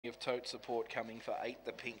of tote support coming for 8,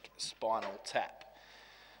 the Pink Spinal Tap.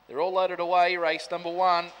 They're all loaded away. Race number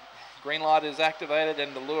 1. Green light is activated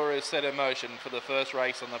and the lure is set in motion for the first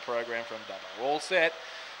race on the program from Dubbo. All set.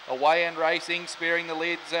 Away and racing, spearing the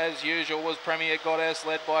lids as usual was Premier Goddess,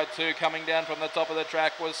 led by 2. Coming down from the top of the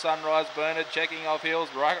track was Sunrise Bernard, checking off heels,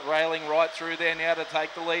 railing right through there now to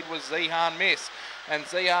take the lead was Zihan Miss. And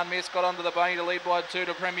Zihan Miss got onto the bunny to lead by 2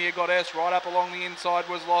 to Premier Goddess. Right up along the inside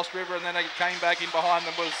was Lost River, and then it came back in behind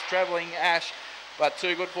them was Travelling Ash, but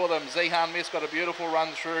too good for them. Zihan Miss got a beautiful run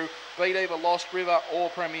through, beat either Lost River or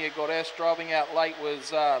Premier Goddess. Driving out late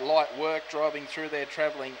was Light Work, driving through there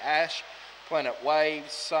Travelling Ash. Planet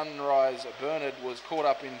Waves, Sunrise Bernard was caught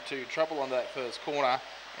up into trouble on that first corner,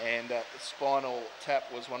 and Spinal Tap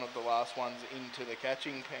was one of the last ones into the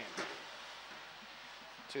catching pen.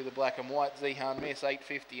 To the black and white, Zihan Miss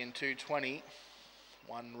 850 and 220.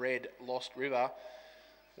 1 red, Lost River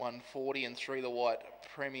 140, and 3 the white,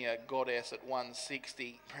 Premier Goddess at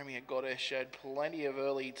 160. Premier Goddess showed plenty of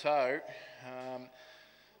early toe.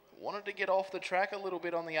 Wanted to get off the track a little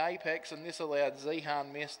bit on the apex, and this allowed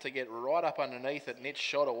Zihan Miss to get right up underneath it, and it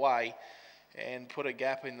shot away and put a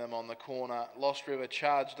gap in them on the corner. Lost River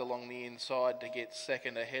charged along the inside to get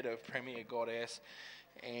second ahead of Premier Goddess,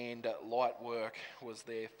 and Light Work was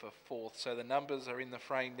there for 4th. So the numbers are in the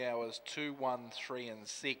frame now as 2, 1, 3 and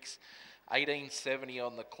 6. 1870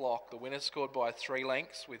 on the clock. The winner scored by 3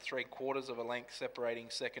 lengths, with 3/4 of a length separating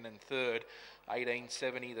 2nd and 3rd.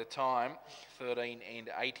 1870 the time. 13 and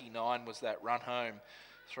 89 was that run home.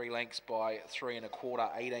 3 lengths by 3 1/4.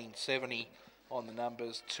 1870 on the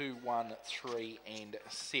numbers 2, 1, 3 and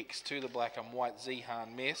 6. To the black and white,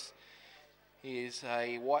 Zihan Miss is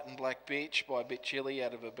a white and black bitch by Bit Chilly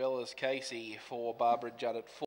out of Abella's Casey for Barbara Judd at 4.